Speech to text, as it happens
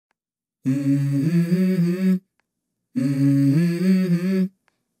Let's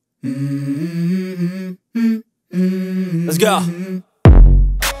go.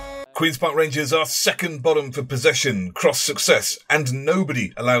 Queen's Park Rangers are second bottom for possession, cross success, and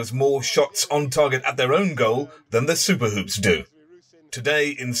nobody allows more shots on target at their own goal than the Super Hoops do. Today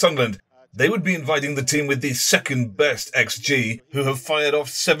in Sunderland, they would be inviting the team with the second best XG, who have fired off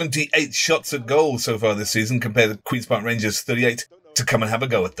 78 shots at goal so far this season compared to Queen's Park Rangers' 38, to come and have a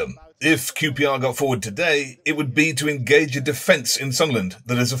go at them. If QPR got forward today, it would be to engage a defence in Sunderland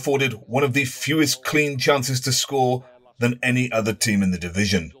that has afforded one of the fewest clean chances to score than any other team in the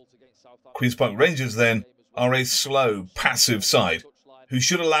division. Queen's Park Rangers, then, are a slow, passive side who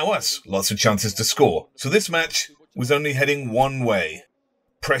should allow us lots of chances to score. So this match was only heading one way.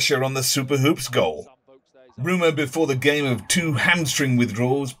 Pressure on the Super Hoops goal. Rumour before the game of 2 hamstring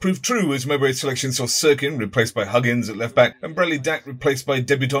withdrawals proved true as Mowbray's selection saw Sirkin replaced by Huggins at left-back and Bradley Dack replaced by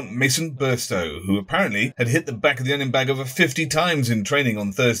debutant Mason Burstow, who apparently had hit the back of the onion bag over 50 times in training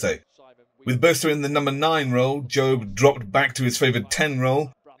on Thursday. With Burstow in the number 9 role, Jobe dropped back to his favoured 10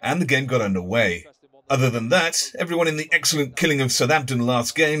 role, and the game got underway. Other than that, everyone in the excellent killing of Southampton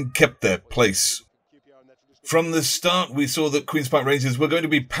last game kept their place. From the start, we saw that Queen's Park Rangers were going to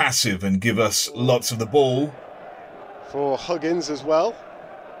be passive and give us lots of the ball. For Huggins as well,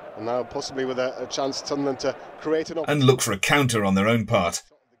 and now possibly with a chance Sunderland to create an and look for a counter on their own part.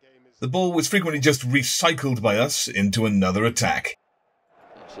 The ball was frequently just recycled by us into another attack.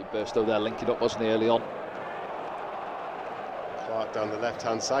 See Burstow there linking up, wasn't he, early on? Clark down the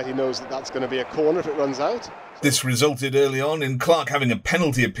left-hand side, he knows that that's going to be a corner if it runs out. This resulted early on in Clark having a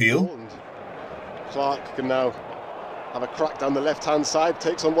penalty appeal. And Clark can now have a crack down the left-hand side,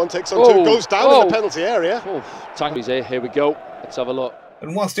 takes on one, takes on two, goes down in the penalty area. Tanguy's here we go, let's have a look.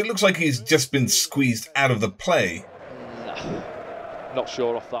 And whilst it looks like he's just been squeezed out of the play, not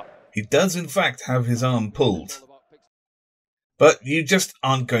sure off that. He does in fact have his arm pulled. But you just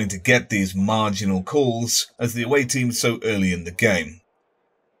aren't going to get these marginal calls as the away team so early in the game.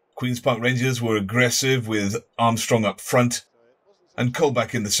 Queen's Park Rangers were aggressive with Armstrong up front and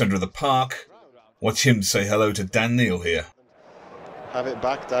Colback in the centre of the park. Watch him say hello to Dan Neil here. Have it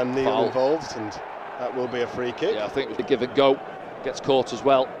back, Dan Neil involved, and that will be a free kick. Yeah, I think it was a give and go. Gets caught as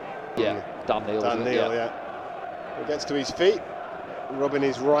well. Yeah, Dan Neil. Dan Neil, yeah. He gets to his feet, rubbing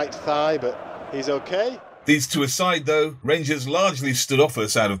his right thigh, but he's okay. These two aside, though, Rangers largely stood off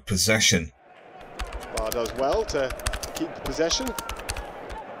us out of possession. Barr does well to keep possession.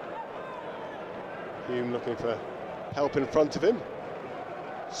 Hume looking for help in front of him.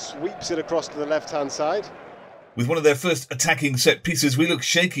 Sweeps it across to the left-hand side. With one of their first attacking set pieces, we look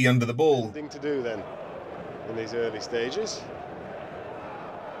shaky under the ball. Thing to do then in these early stages.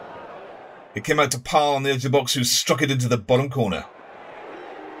 It came out to Parr on the edge of the box, who struck it into the bottom corner.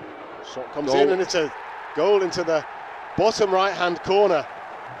 Shot comes in and it's a goal into the bottom right-hand corner.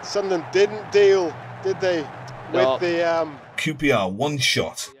 Sunderland didn't deal, did they, with the... QPR, one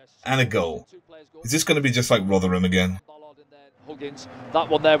shot and a goal. Is this going to be just like Rotherham again? Huggins, that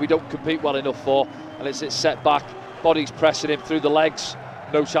one there we don't compete well enough for, and it's set back, body's pressing him through the legs,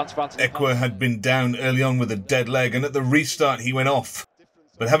 no chance for Anthony. Ekwa had been down early on with a dead leg, and at the restart he went off.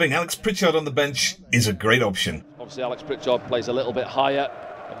 But having Alex Pritchard on the bench is a great option. Obviously Alex Pritchard plays a little bit higher,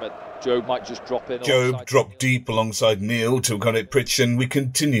 and Jobe might just drop in. Jobe dropped deep alongside Neil to accommodate Pritch, and we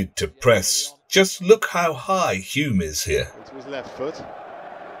continued to press. Just look how high Hume is here. Into his left foot,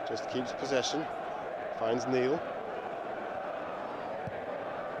 just keeps possession, finds Neil.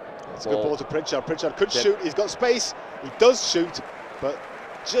 It's a good ball to Pritchard. Pritchard could shoot, he's got space, he does shoot, but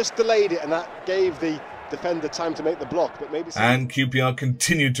just delayed it, and that gave the defender time to make the block. But maybe. And QPR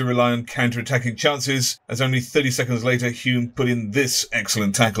continued to rely on counter-attacking chances, as only 30 seconds later Hume put in this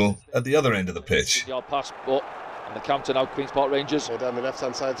excellent tackle at the other end of the pitch. Yard pass, but and the counter now, Queen's Park Rangers. So down the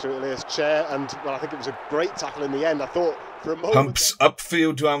left-hand side through Elias Chair, and well, I think it was a great tackle in the end. I thought for a moment. Humps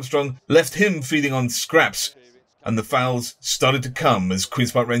upfield to Armstrong, left him feeding on scraps. And the fouls started to come as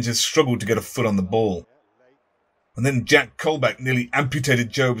Queen's Park Rangers struggled to get a foot on the ball. And then Jack Colback nearly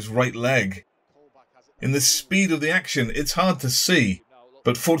amputated Jobe's right leg. In the speed of the action, it's hard to see,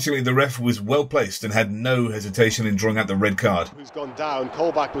 but fortunately the ref was well placed and had no hesitation in drawing out the red card. Who's gone down?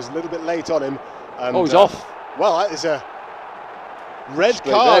 Colback was a little bit late on him. And, he's off. Well, that is a red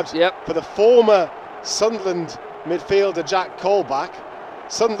card for the former Sunderland midfielder Jack Colback.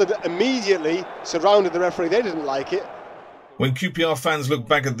 Sunderland immediately surrounded the referee. They didn't like it. When QPR fans look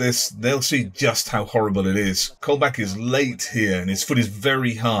back at this, they'll see just how horrible it is. Colback is late here and his foot is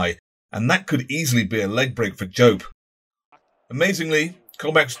very high, and that could easily be a leg break for Jobe. Amazingly,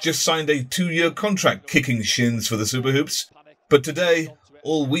 Colback's just signed a 2-year contract kicking shins for the Super Hoops, but today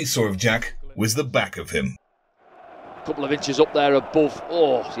all we saw of Jack was the back of him. A couple of inches up there above.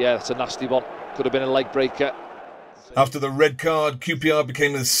 Oh, yeah, that's a nasty one. Could have been a leg breaker. After the red card, QPR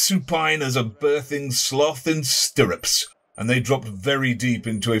became as supine as a birthing sloth in stirrups, and they dropped very deep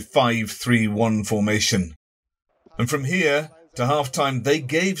into a 5-3-1 formation. And from here to half-time, they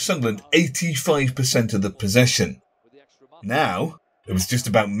gave Sunderland 85% of the possession. Now, it was just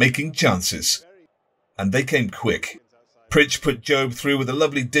about making chances. And they came quick. Pritch put Jobe through with a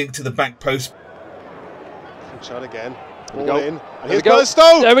lovely dink to the back post. Shot again. Ball in. And here's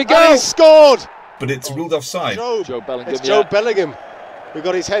Burstow. There we go. And he scored. But it's ruled offside. Jobe Bellingham. It's Jobe Bellingham. We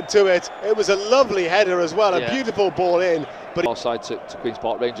got his head to it. It was a lovely header as well. A beautiful ball in. But offside to Queen's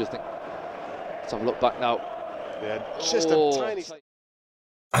Park Rangers. Let's have a look back now. Yeah, just a tiny.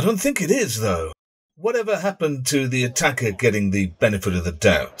 I don't think it is, though. Whatever happened to the attacker getting the benefit of the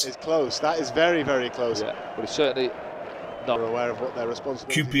doubt? It's close. That is very, very close. Yeah, but it's certainly not aware of what their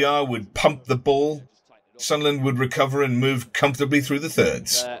responsibility. QPR would pump the ball. Sunderland would recover and move comfortably through the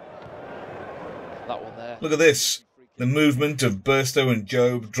thirds. That one there. Look at this. The movement of Burstow and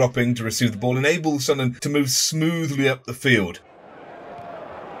Jobe dropping to receive the ball enables Sunderland to move smoothly up the field.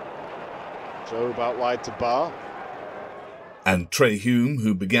 Jobe out wide to Barr. And Trey Hume,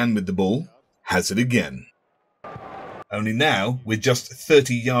 who began with the ball, has it again. Only now, we're just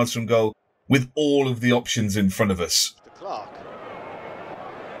 30 yards from goal, with all of the options in front of us. Clark.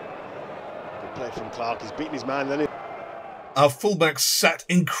 Good play from Clark. He's beaten his man. Then our fullbacks sat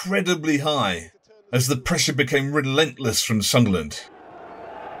incredibly high as the pressure became relentless from Sunderland.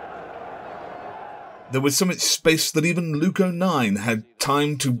 There was so much space that even Luke O'Nien had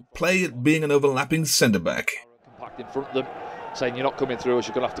time to play at being an overlapping centre-back. Compact in front of them, saying you're not coming through us,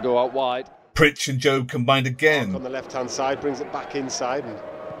 you're going to have to go out wide. Pritch and Jobe combined again. On the left-hand side, brings it back inside, and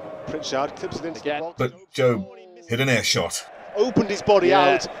Pritchard clips it into the box. But Jobe hit an air shot. Opened his body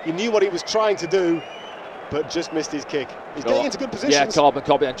out. He knew what he was trying to do, but just missed his kick. He's getting into good positions. Yeah, carbon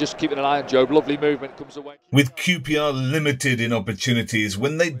copy, and just keeping an eye on Jobe. Lovely movement, comes away. With QPR limited in opportunities,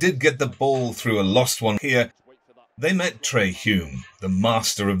 when they did get the ball through a lost one here, they met Trey Hume, the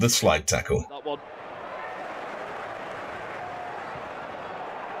master of the slide tackle. That one.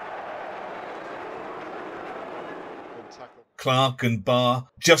 Clark and Barr,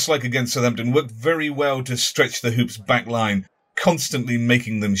 just like against Southampton, worked very well to stretch the Hoops' back line, constantly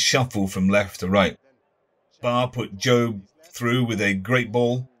making them shuffle from left to right. Barr put Jobe through with a great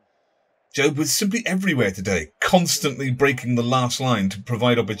ball. Jobe was simply everywhere today, constantly breaking the last line to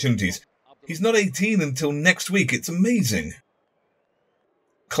provide opportunities. He's not 18 until next week. It's amazing.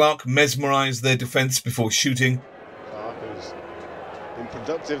 Clark mesmerised their defence before shooting. Clark has been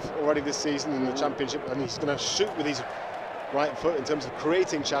productive already this season in the Championship, and he's going to shoot with his right foot in terms of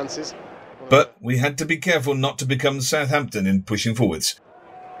creating chances. But we had to be careful not to become Southampton in pushing forwards.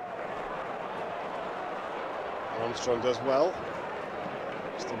 Armstrong does well,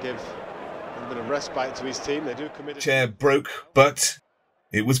 just to give a little bit of respite to his team. They do commit. Chair broke, but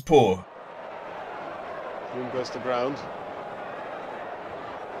it was poor. Hume goes to ground.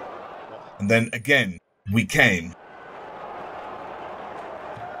 And then again, we came.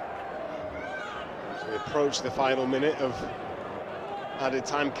 So we approach the final minute of added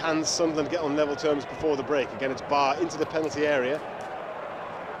time. Can Sunderland get on level terms before the break? Again, it's Barr into the penalty area.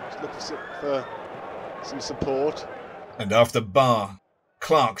 Just look for some support. And after Barr,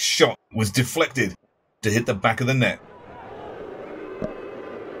 Clark's shot was deflected to hit the back of the net.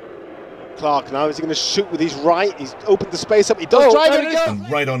 Clark now, is he going to shoot with his right? He's opened the space up. He does drive it. And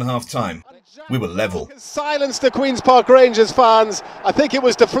right on half-time, we were level. Silence the Queen's Park Rangers fans. I think it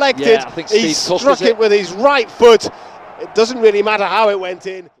was deflected. Yeah, I think he struck it with his right foot. It doesn't really matter how it went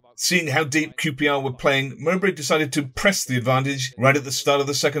in. Seeing how deep QPR were playing, Mowbray decided to press the advantage right at the start of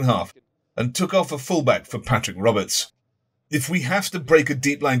the second half and took off a fullback for Patrick Roberts. If we have to break a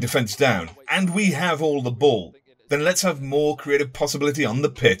deep line defence down, and we have all the ball, then let's have more creative possibility on the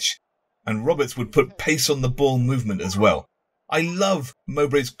pitch. And Roberts would put pace on the ball movement as well. I love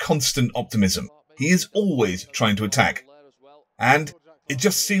Mowbray's constant optimism. He is always trying to attack. And it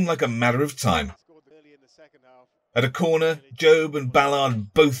just seemed like a matter of time. At a corner, Jobe and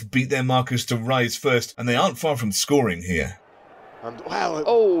Ballard both beat their markers to rise first, and they aren't far from scoring here. And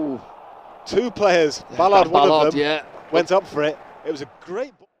wow, two players, Ballard one of them, went up for it. It was a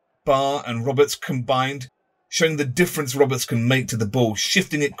great ball. Barr and Roberts combined, showing the difference Roberts can make to the ball,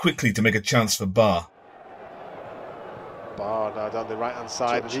 shifting it quickly to make a chance for Barr. Barr now down the right-hand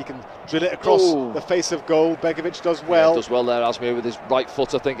side, and he can drill it across the face of goal. Begovic does well. Yeah, does well there, Asmir, with his right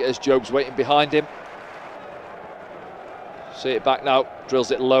foot, I think it is. Jobe's waiting behind him. See it back now,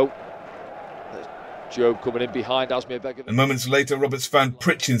 drills it low. Jobe coming in behind Asmir Begovic. And moments later, Roberts found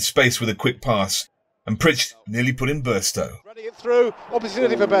Pritch in space with a quick pass. And Pritch nearly put in Burstow. Running it through,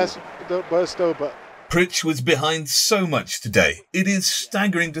 opportunity for Burstow, but Pritch was behind so much today. It is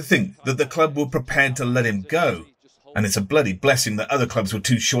staggering to think that the club were prepared to let him go. And it's a bloody blessing that other clubs were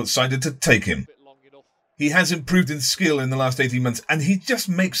too short-sighted to take him. He has improved in skill in the last 18 months, and he just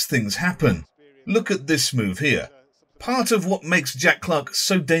makes things happen. Look at this move here. Part of what makes Jack Clarke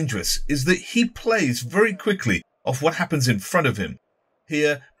so dangerous is that he plays very quickly off what happens in front of him.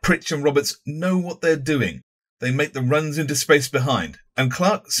 Here, Pritch and Roberts know what they're doing. They make the runs into space behind, and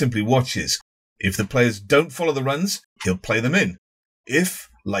Clarke simply watches. If the players don't follow the runs, he'll play them in. If,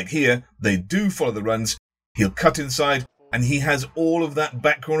 like here, they do follow the runs, he'll cut inside, and he has all of that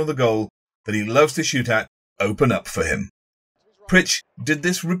back corner of the goal that he loves to shoot at open up for him. Pritch did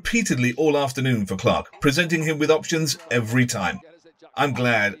this repeatedly all afternoon for Clarke, presenting him with options every time. I'm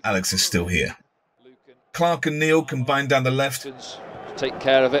glad Alex is still here. Clarke and Neil combine down the left. Take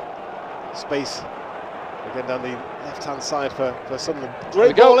care of it. Space again down the left-hand side for Sunderland.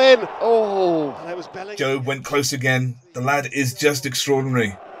 Great ball in. Oh, and it was Bellingham. Jobe went close again. The lad is just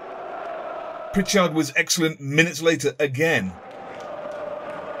extraordinary. Pritchard was excellent minutes later again.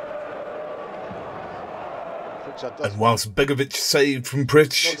 And whilst Begovic saved from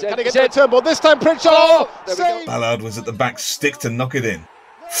Pritch, Can he get to the turn ball? This time Pritchard! Save! Ballard was at the back stick to knock it in.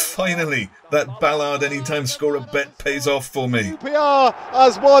 Finally, that Ballard anytime scorer bet pays off for me. QPR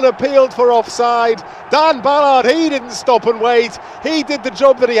has one appealed for offside. Dan Ballard, he didn't stop and wait. He did the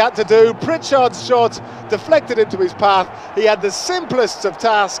job that he had to do. Pritchard's shot deflected into his path. He had the simplest of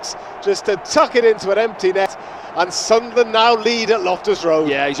tasks, just to tuck it into an empty net. And Sunderland now lead at Loftus Road.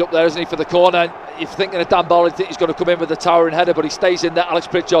 Yeah, he's up there, isn't he, for the corner. If thinking of Dan Ballard, you think he's going to come in with the towering header, but he stays in there. Alex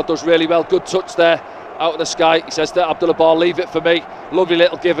Pritchard does really well. Good touch there, out of the sky. He says to Abdullah Bar, leave it for me. Lovely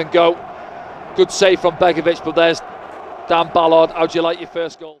little give and go. Good save from Begovic, but there's Dan Ballard. How do you like your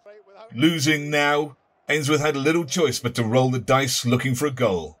first goal? Losing now, Ainsworth had little choice but to roll the dice looking for a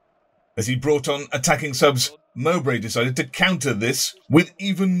goal. As he brought on attacking subs, Mowbray decided to counter this with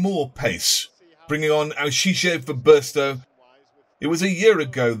even more pace, bringing on Aouchiche for Burstow. It was a year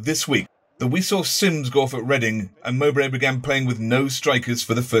ago this week that we saw Sims go off at Reading and Mowbray began playing with no strikers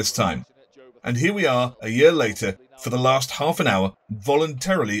for the first time. And here we are, a year later, for the last half an hour,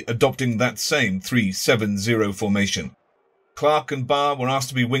 voluntarily adopting that same 3-7-0 formation. Clarke and Barr were asked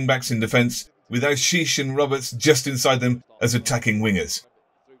to be wing-backs in defence, with Aouchiche and Roberts just inside them as attacking wingers.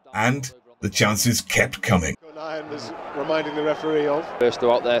 And the chances kept coming. Was reminding the referee of.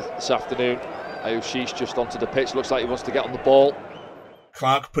 Burstow out there this afternoon. Aouchiche just onto the pitch. Looks like he wants to get on the ball.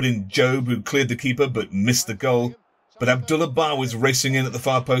 Clarke put in Jobe, who cleared the keeper but missed the goal. But Abdullah Bar was racing in at the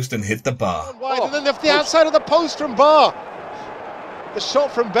far post and hit the bar. Wide, and then the outside of the post from Bar. The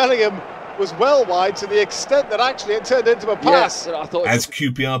shot from Bellingham was well wide to the extent that actually it turned into a pass. Yeah, I thought as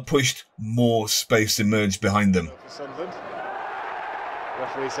QPR pushed, more space emerged behind them. Sunderland.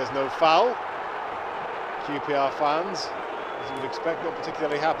 Referee says no foul. QPR fans, as you would expect, not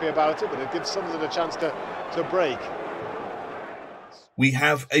particularly happy about it, but it gives Sunderland a chance to break. We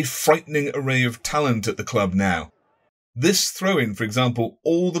have a frightening array of talent at the club now. This throw-in, for example,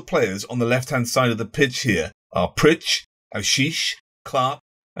 all the players on the left-hand side of the pitch here are Pritch, Aouchiche, Clarke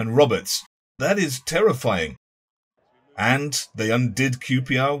and Roberts. That is terrifying. And they undid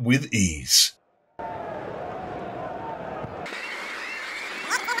QPR with ease.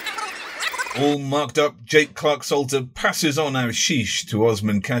 All marked up, Jake Clarke-Salter passes on Aouchiche to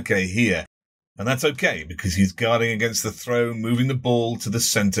Osman Kake here. And that's okay, because he's guarding against the throw, moving the ball to the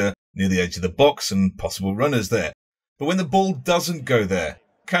centre near the edge of the box and possible runners there. But when the ball doesn't go there,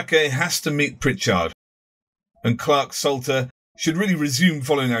 Kake has to meet Pritchard. And Clarke-Salter should really resume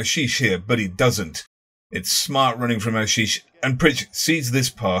following Aouchiche here, but he doesn't. It's smart running from Aouchiche, and Pritch sees this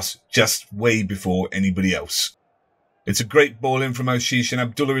pass just way before anybody else. It's a great ball in from Aouchiche, and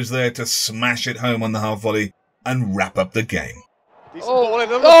Abdullah is there to smash it home on the half volley and wrap up the game. Ball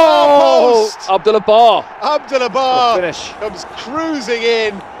in on the far post. Abdullah Bar. Abdullah Bar finish. Comes cruising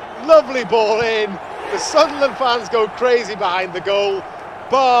in. Lovely ball in. The Sunderland fans go crazy behind the goal.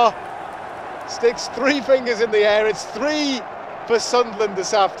 Bar sticks three fingers in the air. It's 3 for Sunderland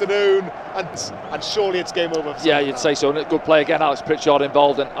this afternoon, and surely it's game over. Yeah, you'd say so. And good play again. Alex Pritchard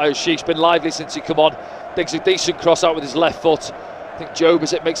involved, and Aouchiche's been lively since he come on. Digs a decent cross out with his left foot. I think Jobe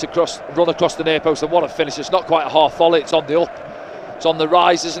as it makes a run across the near post, and what a finish. It's not quite a half volley, it's on the up. It's on the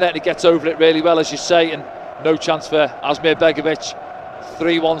rise, isn't it? And he gets over it really well, as you say, and no chance for Asmir Begovic.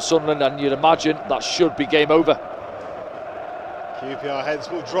 3-1 Sunderland, and you'd imagine that should be game over. QPR heads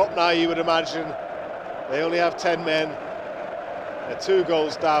will drop now, you would imagine. They only have 10 men. They're 2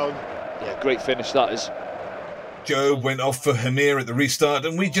 goals down. Yeah, great finish that is. Jobe went off for Hamir at the restart,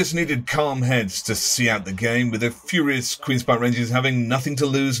 and we just needed calm heads to see out the game, with the furious Queen's Park Rangers having nothing to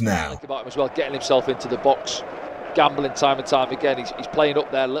lose now. Think about him as well, getting himself into the box, gambling time and time again. He's playing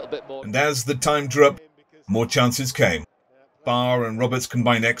up there a little bit more. And as the time drew up, more chances came. Barr and Roberts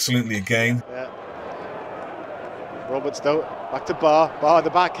combined excellently again. Yeah. Roberts though, back to Barr. Barr the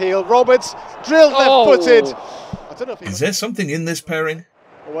back heel. Roberts drilled left-footed. I don't know if Is there something in this pairing?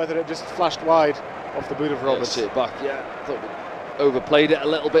 or whether it just flashed wide off the boot of Roberts. Sit back, yeah. I thought we overplayed it a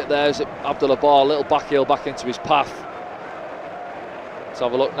little bit there. Is it Abdullah Barr, a little back heel back into his path. Let's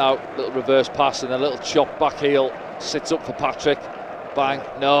have a look now. Little reverse pass and a little chop back heel. Sits up for Patrick. Bang.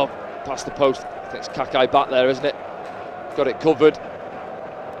 No. Past the post. I think it's Kakai back there, isn't it? Got it covered.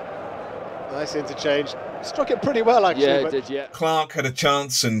 Nice interchange. Struck it pretty well, actually. Yeah, it did, yeah. Clark had a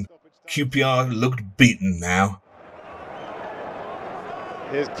chance and QPR looked beaten now.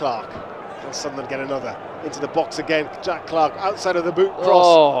 Here's Clark. Can Sunderland get another? Into the box again. Jack Clark outside of the boot cross.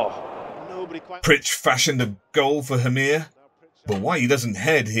 Oh. Nobody quite. Pritch fashioned a goal for Hamir, but why he doesn't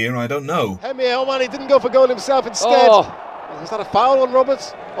head here, I don't know. Hemir, oh man, he didn't go for goal himself instead. Oh. Was that a foul on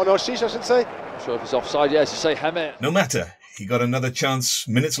Roberts? On Aouchiche, I should say. Not sure if it's offside. Yeah, as you say, Hemir. No matter, he got another chance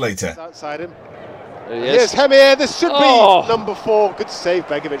minutes later. It's outside him. There he Here's is. Hemir. This should be number 4. Good save,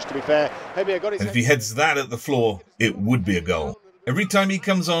 Begovic, to be fair. Hemir got his And if he heads that at the floor, it would be a goal. Every time he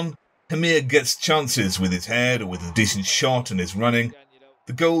comes on, Hamir gets chances with his head or with a decent shot and his running.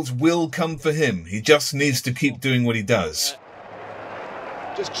 The goals will come for him. He just needs to keep doing what he does.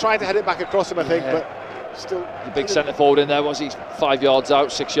 Just tried to head it back across him, I think, but still. The big centre forward in there, was he? 5 yards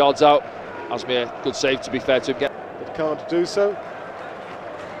out, 6 yards out. Asmir, good save to be fair to him. But can't do so.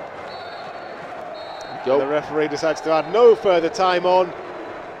 Go. The referee decides to add no further time on.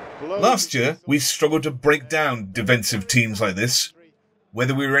 Last year, we struggled to break down defensive teams like this.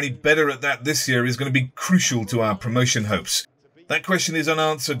 Whether we were any better at that this year is going to be crucial to our promotion hopes. That question is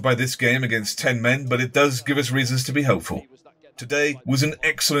unanswered by this game against 10 men, but it does give us reasons to be hopeful. Today was an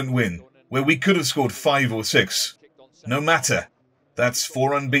excellent win, where we could have scored 5 or 6. No matter. That's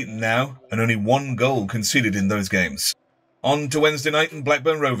 4 unbeaten now, and only 1 goal conceded in those games. On to Wednesday night and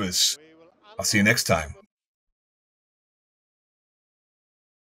Blackburn Rovers. I'll see you next time.